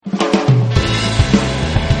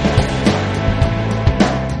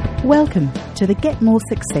Welcome to the Get More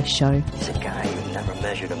Success Show. He's a guy who never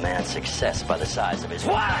measured a man's success by the size of his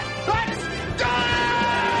what? Let's go!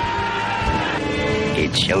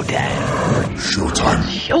 It's showtime.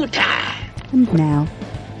 Showtime. And now,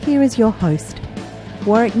 here is your host,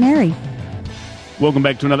 Warwick Merry. Welcome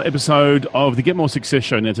back to another episode of the Get More Success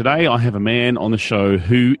Show. Now today I have a man on the show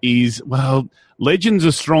who is, well, legend's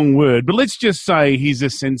a strong word, but let's just say he's a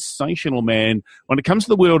sensational man when it comes to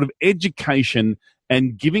the world of education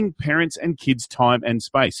and giving parents and kids time and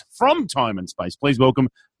space. From time and space, please welcome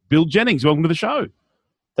Bill Jennings. Welcome to the show.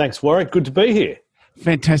 Thanks, Warwick. Good to be here.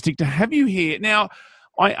 Fantastic to have you here. Now,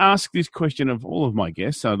 I ask this question of all of my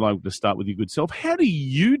guests, so I'd like to start with your good self. How do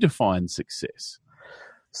you define success?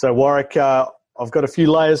 So, Warwick, I've got a few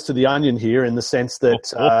layers to the onion here in the sense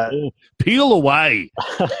that... Peel away.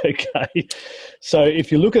 Okay. So if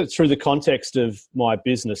you look at it through the context of my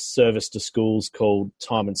business service to schools called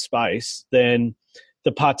Time and Space, then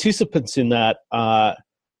the participants in that are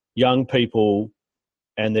young people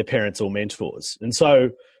and their parents or mentors. And so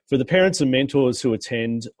for the parents and mentors who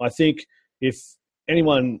attend, I think if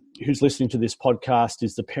anyone who's listening to this podcast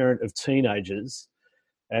is the parent of teenagers,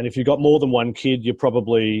 and if you've got more than one kid, you're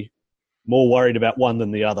probably more worried about one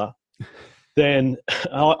than the other, then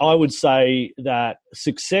I would say that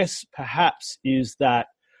success perhaps is that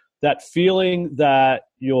feeling that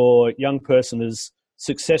your young person has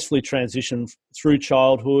successfully transitioned through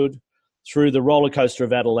childhood, through the roller coaster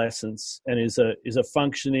of adolescence, and is a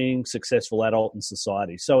functioning, successful adult in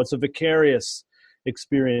society. So it's a vicarious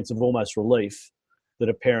experience of almost relief that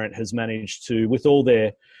a parent has managed to, with all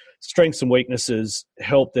their strengths and weaknesses,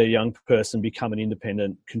 help their young person become an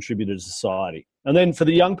independent contributor to society. And then for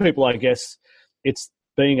the young people, I guess, it's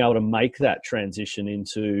being able to make that transition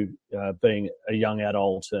into being a young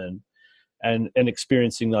adult and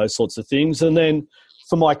experiencing those sorts of things. And then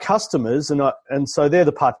for my customers, and so they're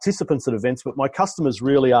the participants at events, but my customers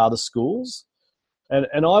really are the schools.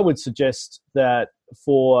 And I would suggest that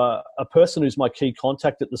for a person who's my key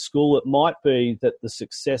contact at the school, it might be that the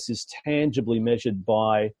success is tangibly measured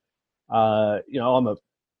by, I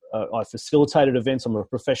facilitated events. I'm a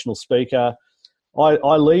professional speaker.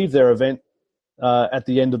 I leave their event at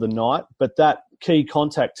the end of the night, but that key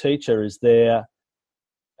contact teacher is there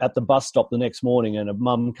at the bus stop the next morning, and a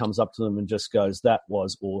mum comes up to them and just goes, "That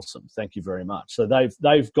was awesome. Thank you very much." So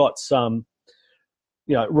they've got some,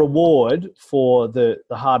 reward for the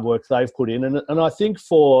hard work they've put in. And I think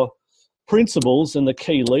for principals and the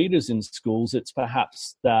key leaders in schools, it's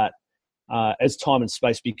perhaps that as time and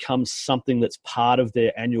space becomes something that's part of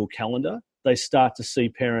their annual calendar, they start to see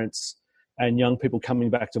parents and young people coming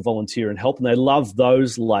back to volunteer and help, and they love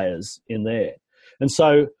those layers in there. And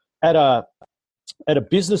so at a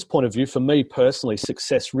business point of view, for me personally,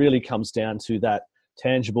 success really comes down to that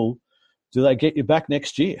tangible, do they get you back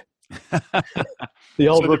next year?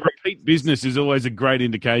 The repeat business is always a great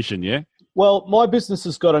indication, yeah? Well, my business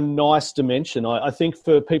has got a nice dimension. I think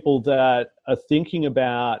for people that are thinking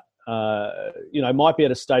about, might be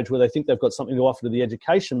at a stage where they think they've got something to offer to the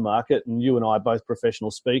education market, and you and I are both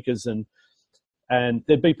professional speakers, and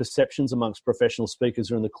there'd be perceptions amongst professional speakers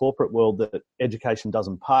who are in the corporate world that education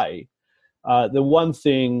doesn't pay. The one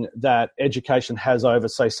thing that education has over,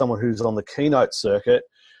 say, someone who's on the keynote circuit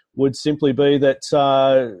would simply be that,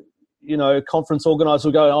 conference organisers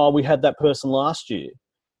will go, "Oh, we had that person last year."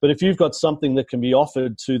 But if you've got something that can be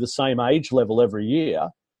offered to the same age level every year,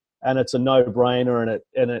 and it's a no-brainer,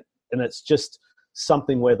 and it's just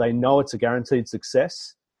something where they know it's a guaranteed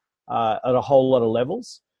success at a whole lot of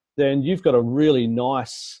levels, then you've got a really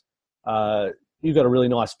nice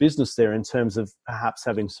business there in terms of perhaps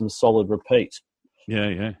having some solid repeat.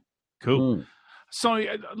 Yeah. Cool. So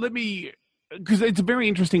because it's very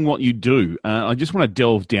interesting what you do. I just want to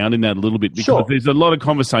delve down in that a little bit, because there's a lot of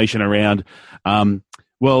conversation around,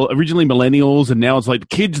 originally millennials, and now it's like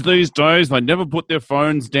kids these days, they never put their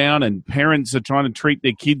phones down, and parents are trying to treat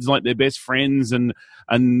their kids like their best friends, and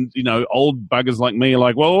old buggers like me are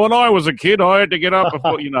like, well, when I was a kid, I had to get up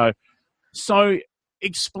before, So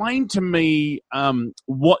explain to me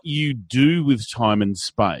what you do with time and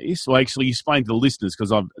space. Well, actually, explain to the listeners,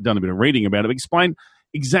 because I've done a bit of reading about it. Explain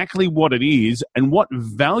exactly what it is, and what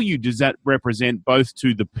value does that represent both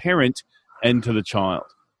to the parent and to the child?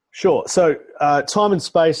 Sure. So time and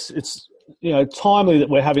space, it's timely that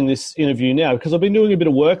we're having this interview now, because I've been doing a bit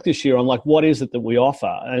of work this year on what is it that we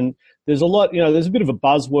offer. And there's a lot, there's a bit of a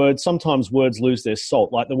buzzword. Sometimes words lose their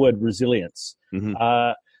salt, like the word resilience. Mm-hmm.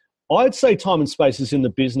 I'd say time and space is in the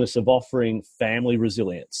business of offering family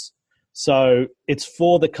resilience. So it's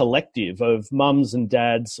for the collective of mums and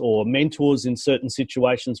dads or mentors in certain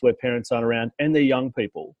situations where parents aren't around, and their young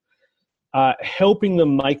people. helping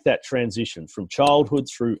them make that transition from childhood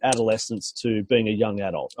through adolescence to being a young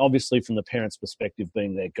adult, obviously from the parent's perspective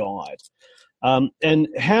being their guide. And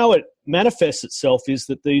how it manifests itself is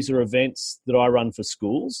that these are events that I run for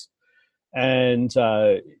schools. And,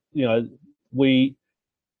 we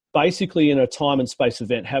basically in a time and space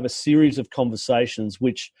event have a series of conversations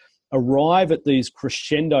which arrive at these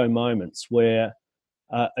crescendo moments where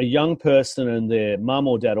a young person and their mum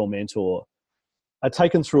or dad or mentor are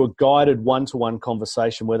taken through a guided one-to-one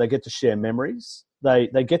conversation where they get to share memories. They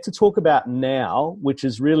get to talk about now, which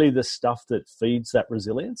is really the stuff that feeds that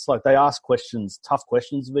resilience. Like they ask questions, tough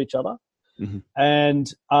questions of each other,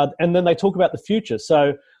 and then they talk about the future.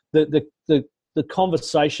 So the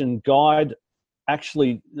conversation guide,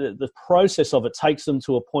 actually the process of it takes them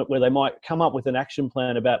to a point where they might come up with an action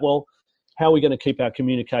plan about, well, how are we going to keep our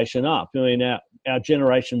communication up? I mean, our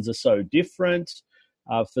generations are so different.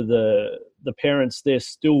 For the parents, they're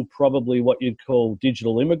still probably what you'd call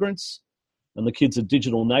digital immigrants, and the kids are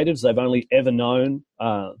digital natives. They've only ever known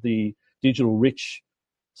the digital rich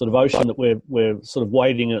sort of ocean that we're sort of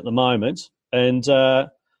wading in at the moment. And so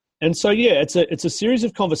it's a series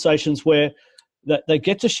of conversations where that they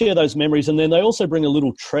get to share those memories, and then they also bring a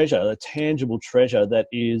little treasure, a tangible treasure that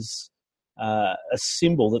is a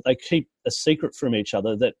symbol that they keep a secret from each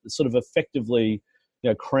other that sort of effectively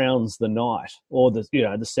crowns the night or the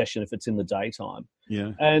session if it's in the daytime.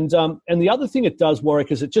 Yeah. And the other thing it does,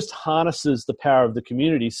 Warwick, is it just harnesses the power of the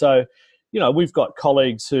community. So, we've got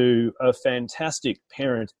colleagues who are fantastic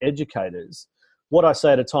parent educators. What I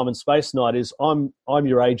say at a time and space night is I'm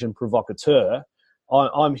your agent provocateur.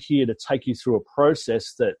 I'm here to take you through a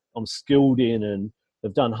process that I'm skilled in and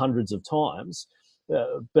have done hundreds of times.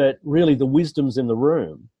 But really the wisdom's in the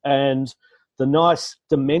room. And the nice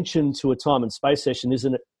dimension to a time and space session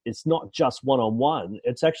it's not just one-on-one.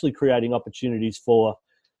 It's actually creating opportunities for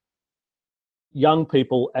young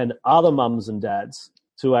people and other mums and dads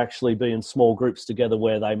to actually be in small groups together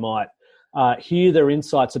where they might hear their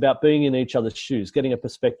insights about being in each other's shoes, getting a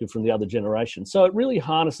perspective from the other generation. So it really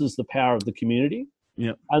harnesses the power of the community.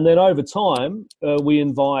 Yeah. And then over time,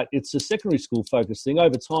 it's a secondary school focused thing.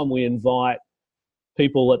 Over time, we invite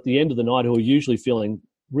people at the end of the night who are usually feeling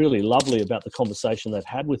really lovely about the conversation they've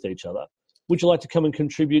had with each other. Would you like to come and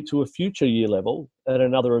contribute to a future year level at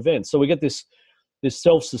another event? So we get this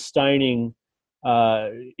self-sustaining,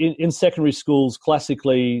 in secondary schools,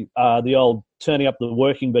 classically, the old turning up the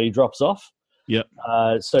working bee drops off. Yep.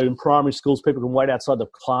 So in primary schools, people can wait outside the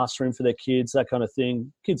classroom for their kids, that kind of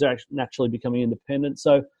thing. Kids are naturally becoming independent.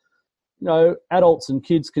 So, adults and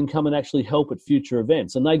kids can come and actually help at future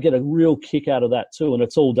events, and they get a real kick out of that too. And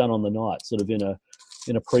it's all done on the night, sort of in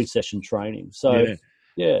a pre-session training. So,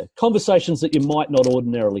 yeah, conversations that you might not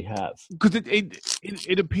ordinarily have. Because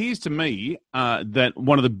it appears to me that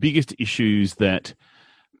one of the biggest issues that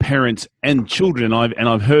parents and children, and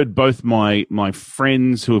I've heard both my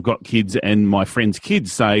friends who have got kids and my friends'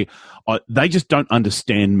 kids say, they just don't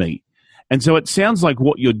understand me. And so it sounds like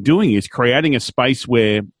what you're doing is creating a space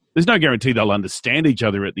where there's no guarantee they'll understand each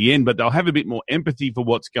other at the end, but they'll have a bit more empathy for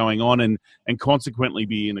what's going on and consequently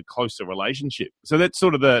be in a closer relationship. So that's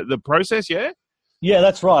sort of the process, yeah? Yeah,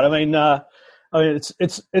 that's right. I mean,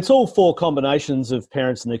 it's all four combinations of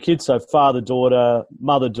parents and their kids. So father, daughter,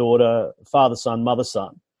 father, son, mother,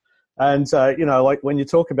 son. And, like when you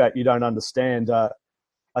talk about you don't understand, I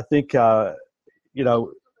think, I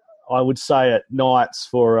would say at nights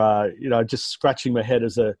for, just scratching my head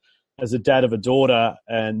as a dad of a daughter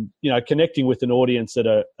and, connecting with an audience at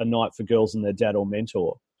a night for girls and their dad or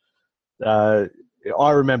mentor. I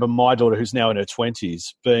remember my daughter, who's now in her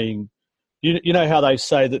 20s, being, you know how they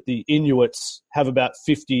say that the Inuits have about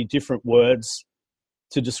 50 different words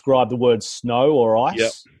to describe the word snow or ice?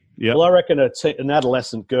 Yep. Yep. Well, I reckon an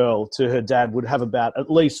adolescent girl to her dad would have about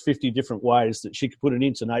at least 50 different ways that she could put an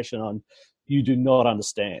intonation on. You do not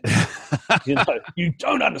understand. You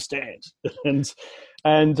don't understand.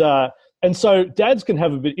 And so dads can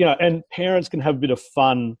have a bit, and parents can have a bit of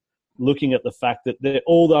fun looking at the fact that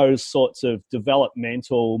all those sorts of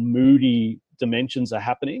developmental, moody dimensions are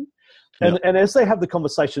happening. And, and as they have the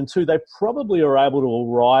conversation too, they probably are able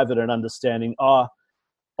to arrive at an understanding,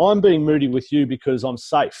 I'm being moody with you because I'm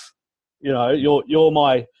safe. You're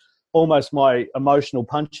almost my emotional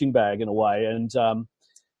punching bag in a way. And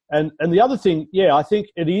the other thing, I think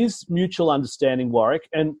it is mutual understanding, Warwick.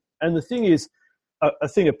 And the thing is, a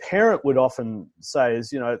thing a parent would often say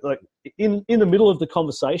is, like in the middle of the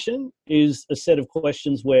conversation is a set of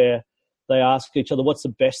questions where they ask each other, what's the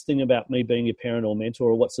best thing about me being your parent or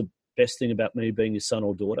mentor, or what's the best thing about me being your son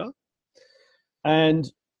or daughter?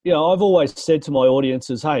 And, I've always said to my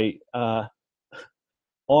audiences, hey,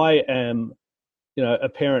 I am, a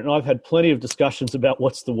parent, and I've had plenty of discussions about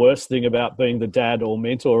what's the worst thing about being the dad or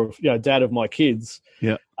mentor of, dad of my kids.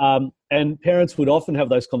 Yeah. And parents would often have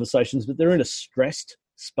those conversations, but they're in a stressed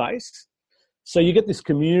space. So you get this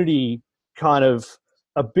community kind of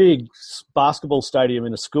a big basketball stadium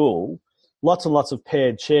in a school, lots and lots of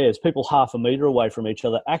paired chairs, people half a metre away from each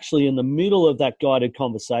other, actually in the middle of that guided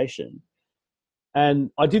conversation.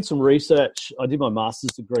 And I did some research. I did my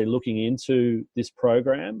master's degree looking into this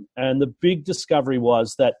program. And the big discovery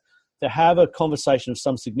was that to have a conversation of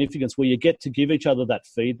some significance where you get to give each other that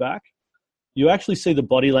feedback, you actually see the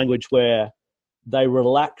body language where they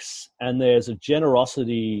relax and there's a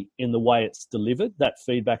generosity in the way it's delivered, that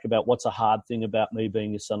feedback about what's a hard thing about me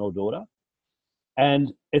being your son or daughter.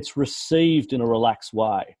 And it's received in a relaxed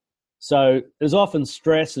way. So there's often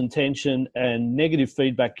stress and tension and negative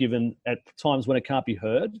feedback given at times when it can't be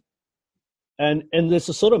heard. And there's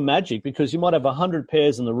a sort of magic because you might have 100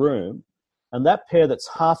 pairs in the room and that pair that's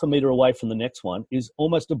half a metre away from the next one is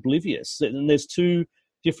almost oblivious. And there's two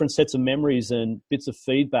different sets of memories and bits of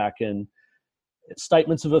feedback and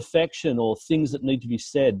statements of affection or things that need to be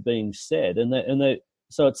said being said.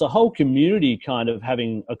 So it's a whole community kind of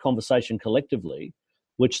having a conversation collectively,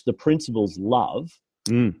 which the principals love.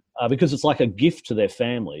 Because it's like a gift to their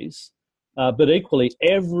families. But equally,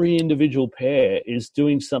 every individual pair is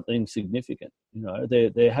doing something significant.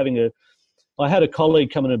 They're having I had a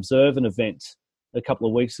colleague come and observe an event a couple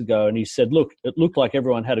of weeks ago, and he said, look, it looked like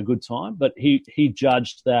everyone had a good time, but he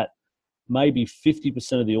judged that maybe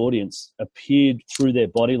 50% of the audience appeared through their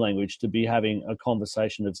body language to be having a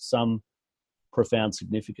conversation of some profound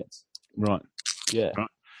significance. Right. Yeah. Right.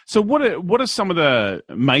 So what are some of the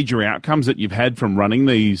major outcomes that you've had from running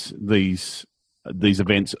these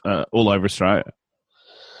events all over Australia?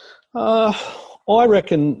 I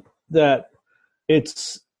reckon that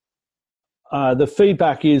it's the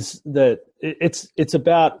feedback is that it's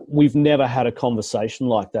about we've never had a conversation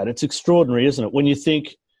like that. It's extraordinary, isn't it? When you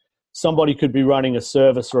think somebody could be running a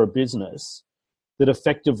service or a business that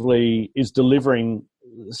effectively is delivering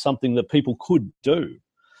something that people could do.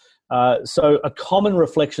 So a common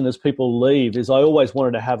reflection as people leave is I always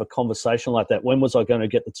wanted to have a conversation like that. When was I going to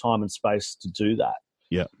get the time and space to do that?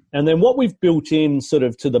 Yeah. And then what we've built in sort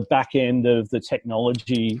of to the back end of the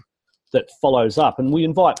technology that follows up, and we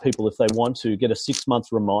invite people if they want to get a 6-month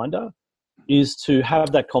reminder, is to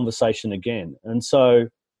have that conversation again. And so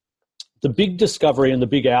the big discovery and the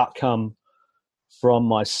big outcome from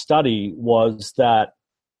my study was that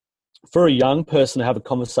for a young person to have a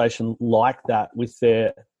conversation like that with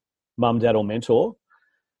their mum, dad, or mentor,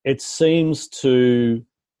 it seems to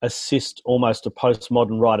assist almost a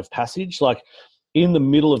postmodern rite of passage. Like in the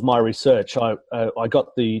middle of my research, I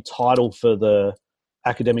got the title for the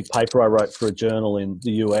academic paper I wrote for a journal in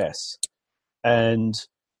the US. And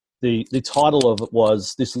the title of it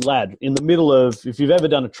was this lad in the middle of, if you've ever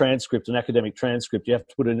done a transcript, an academic transcript, you have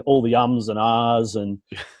to put in all the ums and ahs and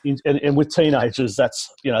with teenagers, that's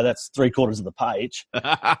 3/4 of the page.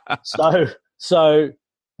 So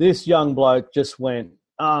this young bloke just went,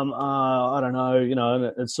 I don't know,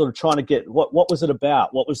 and it's sort of trying to get, what was it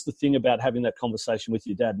about? What was the thing about having that conversation with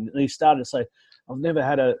your dad? And he started to say, I've never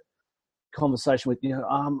had a conversation with,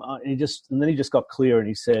 and then he just got clear and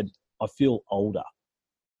he said, I feel older.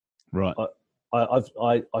 Right.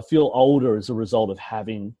 I feel older as a result of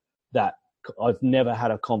having that. I've never had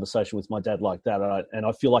a conversation with my dad like that. And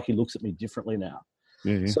I feel like he looks at me differently now.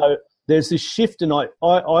 Yeah. So there's this shift, and I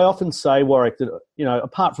often say, Warwick, that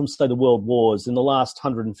apart from say the world wars in the last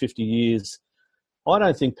 150 years, I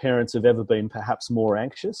don't think parents have ever been perhaps more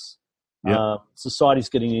anxious. Yeah. Society's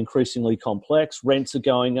getting increasingly complex. Rents are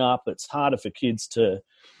going up. It's harder for kids to,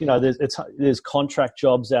 there's contract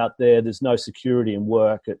jobs out there. There's no security in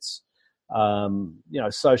work. It's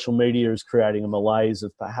social media is creating a malaise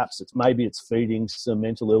of perhaps it's feeding some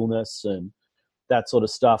mental illness and that sort of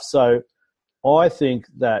stuff. So I think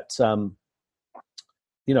that,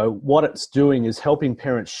 what it's doing is helping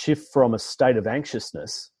parents shift from a state of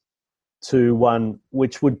anxiousness to one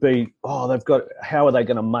which would be, how are they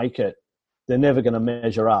going to make it? They're never going to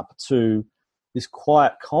measure up, to this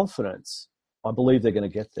quiet confidence. I believe they're going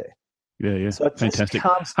to get there. Yeah. So fantastic.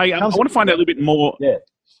 Hey, I want to find out a little bit more. Yeah.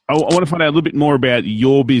 I want to find out a little bit more about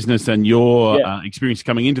your business and your experience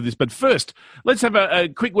coming into this. But first, let's have a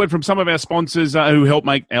quick word from some of our sponsors who help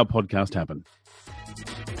make our podcast happen.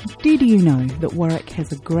 Did you know that Warwick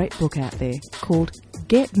has a great book out there called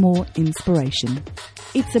Get More Inspiration?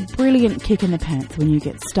 It's a brilliant kick in the pants when you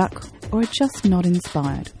get stuck or are just not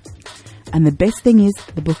inspired. And the best thing is,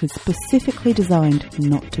 the book is specifically designed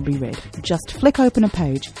not to be read. Just flick open a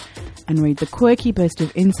page and read the quirky burst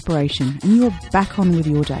of inspiration, and you are back on with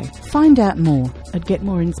your day. Find out more at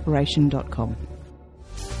getmoreinspiration.com.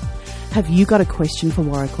 Have you got a question for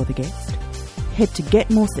Warwick or the guest? Head to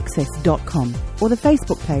getmoresuccess.com or the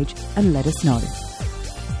Facebook page and let us know.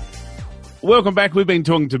 Welcome back. We've been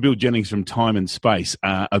talking to Bill Jennings from Time and Space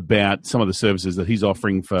about some of the services that he's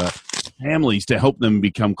offering for families to help them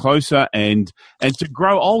become closer and to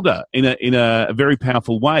grow older in a very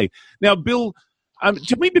powerful way. Now, Bill,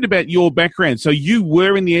 tell me a bit about your background. So you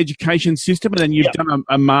were in the education system and then you've done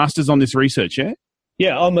a master's on this research, yeah?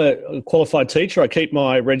 Yeah, I'm a qualified teacher. I keep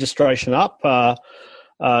my registration up. And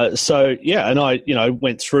I,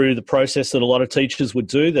 went through the process that a lot of teachers would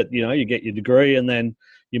do, that, you get your degree and then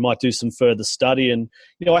you might do some further study. And,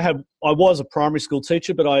 I was a primary school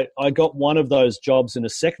teacher, but I got one of those jobs in a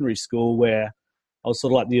secondary school where I was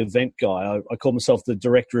sort of like the event guy. I called myself the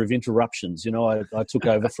director of interruptions. I took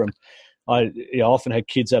over from, I often had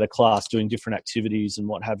kids out of class doing different activities and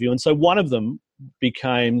what have you. And so one of them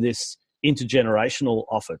became this intergenerational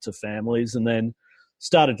offer to families, and then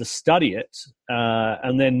started to study it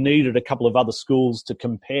and then needed a couple of other schools to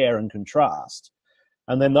compare and contrast.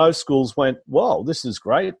 And then those schools went, "Whoa, this is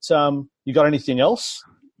great. You got anything else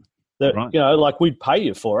that, right, we'd pay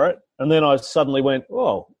you for it?" And then I suddenly went,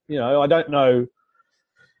 "Oh, I don't know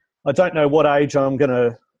what age I'm going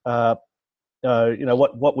to,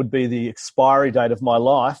 what would be the expiry date of my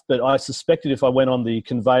life." But I suspected if I went on the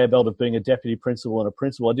conveyor belt of being a deputy principal and a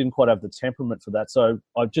principal, I didn't quite have the temperament for that. So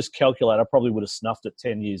I just calculated I probably would have snuffed it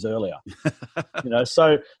 10 years earlier.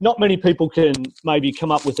 So not many people can maybe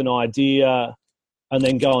come up with an idea and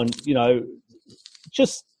then go and,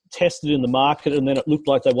 just test it in the market, and then it looked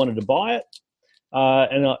like they wanted to buy it.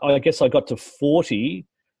 And I guess I got to 40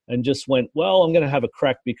 and just went, well, I'm going to have a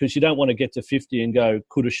crack, because you don't want to get to 50 and go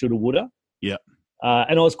coulda, shoulda, woulda. Yeah.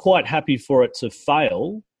 And I was quite happy for it to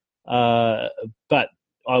fail, but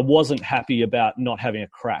I wasn't happy about not having a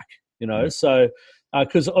crack, So,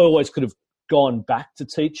 because I always could have gone back to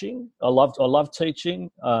teaching. I love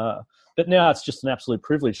teaching. But now it's just an absolute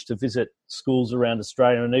privilege to visit schools around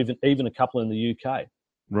Australia, and even a couple in the UK.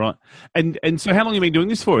 Right. And so how long have you been doing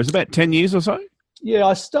this for? Is it about 10 years or so? Yeah,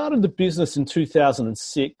 I started the business in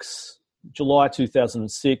 2006, July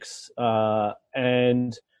 2006,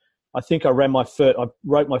 and I think I wrote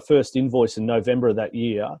my first invoice in November of that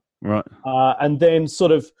year. Right. And then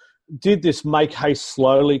sort of did this make haste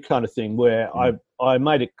slowly kind of thing, where I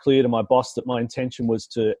made it clear to my boss that my intention was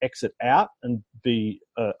to exit out and be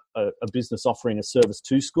a business offering a service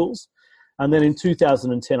to schools. And then in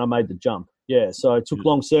 2010, I made the jump. Yeah, so I took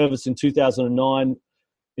long service in 2009.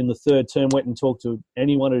 In the third term, went and talked to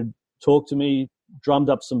anyone who'd talked to me, drummed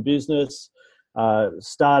up some business,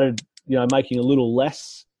 started, making a little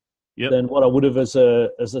less than what I would have as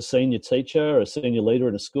a senior teacher or a senior leader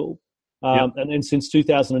in a school. And then since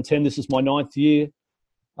 2010, this is my 9th year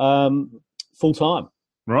full time.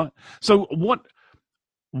 Right. So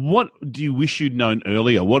what do you wish you'd known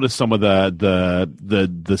earlier? What are some of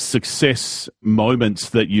the success moments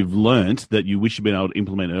that you've learnt that you wish you'd been able to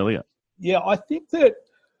implement earlier? Yeah, I think that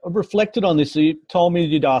I've reflected on this. You told me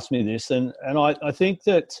you'd ask me this, and I think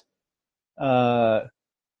that I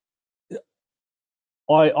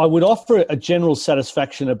would offer a general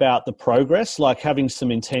satisfaction about the progress, like having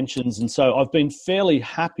some intentions. And so I've been fairly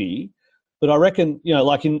happy, but I reckon,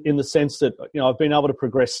 in the sense that, I've been able to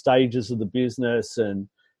progress stages of the business and,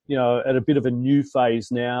 at a bit of a new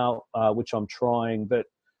phase now, which I'm trying. But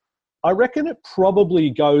I reckon it probably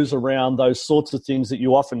goes around those sorts of things that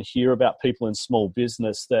you often hear about people in small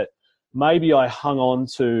business, that maybe I hung on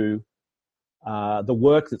to the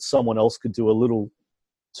work that someone else could do a little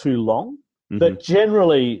too long. Mm-hmm. But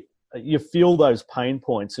generally, you feel those pain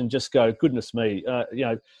points and just go, goodness me,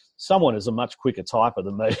 someone is a much quicker typer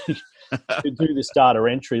than me to do this data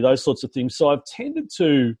entry, those sorts of things. So I've tended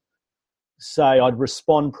to say I'd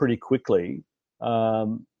respond pretty quickly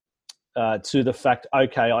to the fact,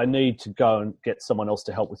 okay, I need to go and get someone else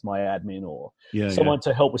to help with my admin, or someone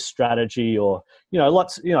to help with strategy, or,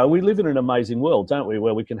 we live in an amazing world, don't we,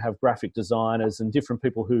 where we can have graphic designers and different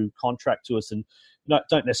people who contract to us and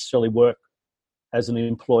don't necessarily work as an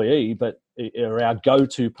employee, but are our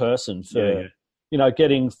go-to person for,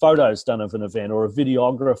 getting photos done of an event, or a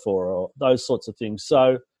videographer, or those sorts of things.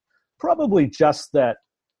 So probably just that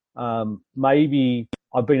maybe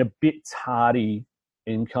I've been a bit tardy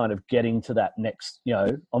in kind of getting to that next,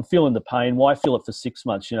 I'm feeling the pain. Why feel it for 6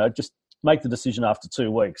 months? Just make the decision after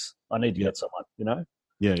 2 weeks. I need to get someone,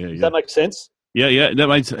 Yeah. Does that make sense? Yeah, that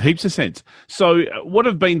makes heaps of sense. So what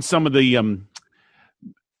have been some of the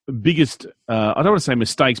biggest, I don't want to say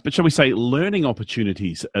mistakes, but shall we say learning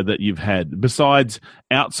opportunities that you've had besides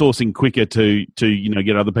outsourcing quicker to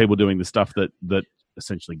get other people doing the stuff that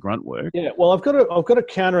essentially grunt work? Yeah, well, I've got a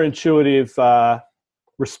counterintuitive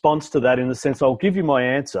response to that in the sense I'll give you my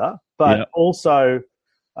answer, but also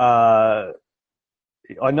I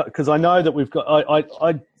know that we've got.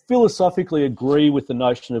 I philosophically agree with the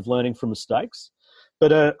notion of learning from mistakes,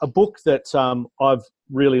 but a book that I've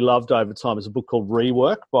really loved over time is a book called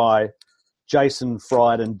Rework by Jason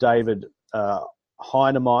Fried and David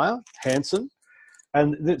Hansen,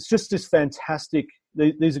 and it's just this fantastic.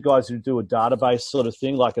 These are guys who do a database sort of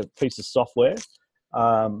thing, like a piece of software,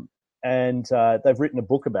 and they've written a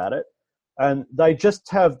book about it. And they just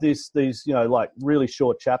have these like really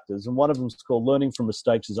short chapters, and one of them is called "Learning from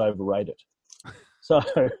Mistakes is Overrated."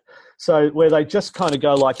 So where they just kind of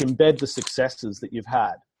go like embed the successes that you've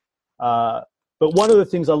had. But one of the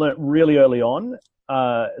things I learned really early on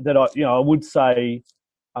that I would say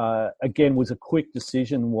again was a quick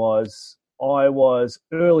decision was I was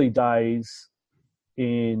early days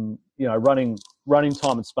in running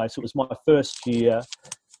Time and Space. It was my first year.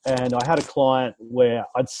 And I had a client where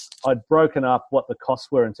I'd broken up what the costs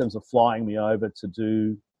were in terms of flying me over to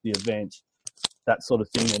do the event, that sort of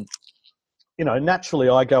thing. And, naturally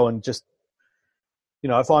I go and just,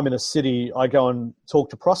 if I'm in a city, I go and talk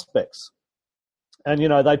to prospects. And,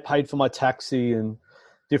 they paid for my taxi and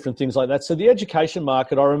different things like that. So the education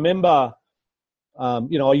market, I remember,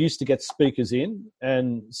 I used to get speakers in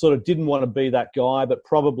and sort of didn't want to be that guy, but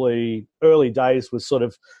probably early days was sort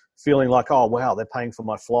of feeling like, oh, wow, they're paying for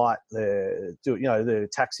my flight. They're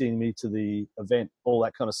taxiing me to the event, all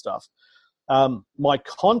that kind of stuff. My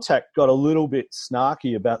contact got a little bit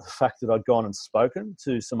snarky about the fact that I'd gone and spoken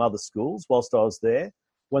to some other schools whilst I was there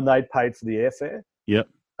when they'd paid for the airfare. Yep.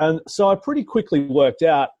 And so I pretty quickly worked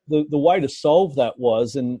out the way to solve that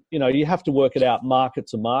was, and, you have to work it out market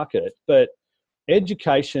to market, but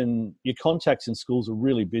education, your contacts in schools are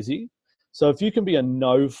really busy. So if you can be a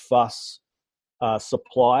no-fuss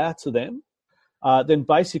supplier to them, then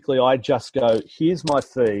basically I just go, here's my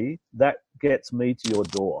fee, that gets me to your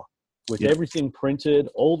door with everything printed,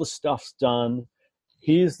 all the stuff's done.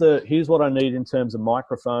 Here's what I need in terms of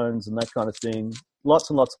microphones and that kind of thing. Lots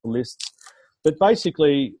and lots of lists. But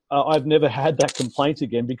basically, I've never had that complaint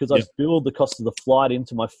again because I've billed the cost of the flight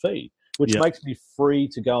into my fee, which makes me free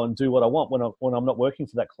to go and do what I want when I'm not working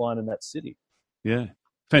for that client in that city. Yeah.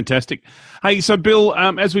 Fantastic. Hey, so Bill,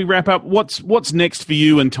 as we wrap up, what's next for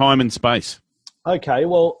you in Time and Space? Okay,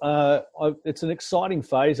 well, it's an exciting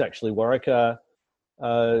phase actually, Warwick. So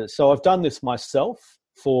I've done this myself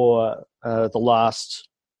for the last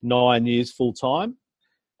 9 years full time,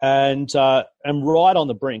 and I'm right on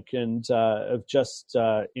the brink, and have just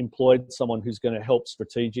employed someone who's going to help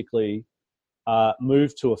strategically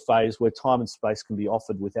move to a phase where Time and Space can be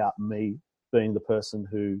offered without me being the person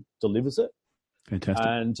who delivers it. Fantastic.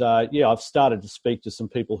 And I've started to speak to some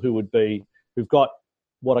people who've got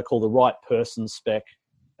what I call the right person spec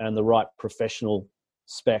and the right professional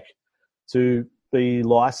spec to be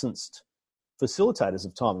licensed facilitators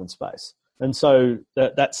of Time and Space. And so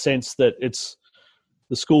that sense that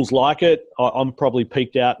the schools like it, I'm probably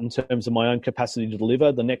peaked out in terms of my own capacity to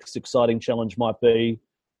deliver. The next exciting challenge might be,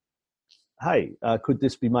 hey, could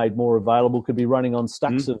this be made more available? Could be running on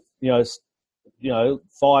stacks of,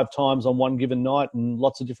 5 times on one given night in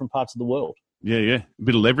lots of different parts of the world. Yeah. A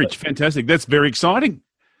bit of leverage. Fantastic. That's very exciting.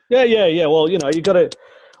 Yeah. Well, you got to,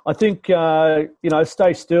 I think,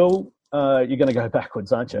 stay still. You're going to go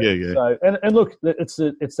backwards, aren't you? Yeah. So, and look, it's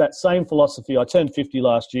that same philosophy. I turned 50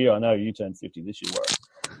 last year. I know you turned 50 this year,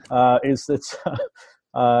 Warwick.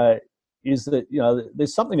 Is that,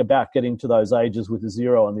 there's something about getting to those ages with a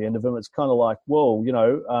zero on the end of them. It's kind of like, whoa,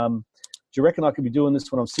 do you reckon I could be doing this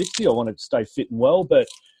when I'm 60? I want to stay fit and well, but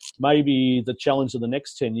maybe the challenge of the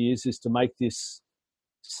next 10 years is to make this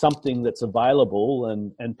something that's available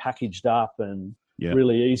and packaged up and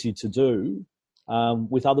really easy to do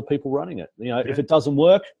with other people running it. If it doesn't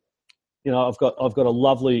work, I've got a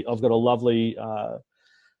lovely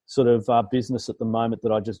sort of business at the moment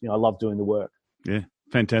that I just, I love doing the work. Yeah,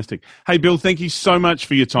 fantastic. Hey, Bill, thank you so much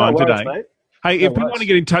for your time today. Mate. Hey, if people want to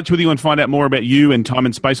get in touch with you and find out more about you and Time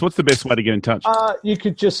and Space, what's the best way to get in touch? You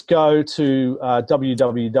could just go to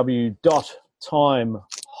www.time-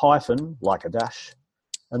 like a dash,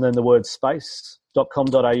 and then the word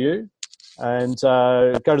space.com.au, and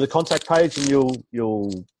go to the contact page, and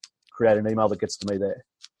you'll create an email that gets to me there.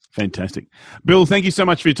 Fantastic. Bill, thank you so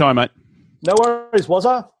much for your time, mate. No worries,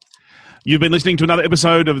 Wazza. You've been listening to another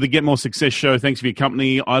episode of the Get More Success Show. Thanks for your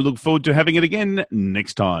company. I look forward to having it again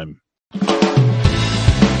next time.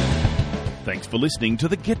 Thanks for listening to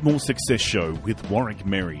the Get More Success Show with Warwick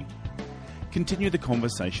Merry. Continue the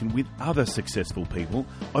conversation with other successful people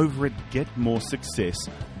over at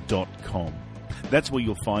getmoresuccess.com. That's where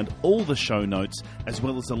you'll find all the show notes as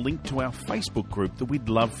well as a link to our Facebook group that we'd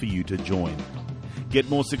love for you to join.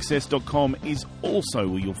 Getmoresuccess.com is also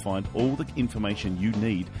where you'll find all the information you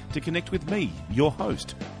need to connect with me, your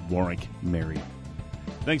host, Warwick Merry.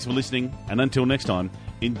 Thanks for listening, and until next time,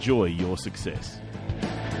 enjoy your success.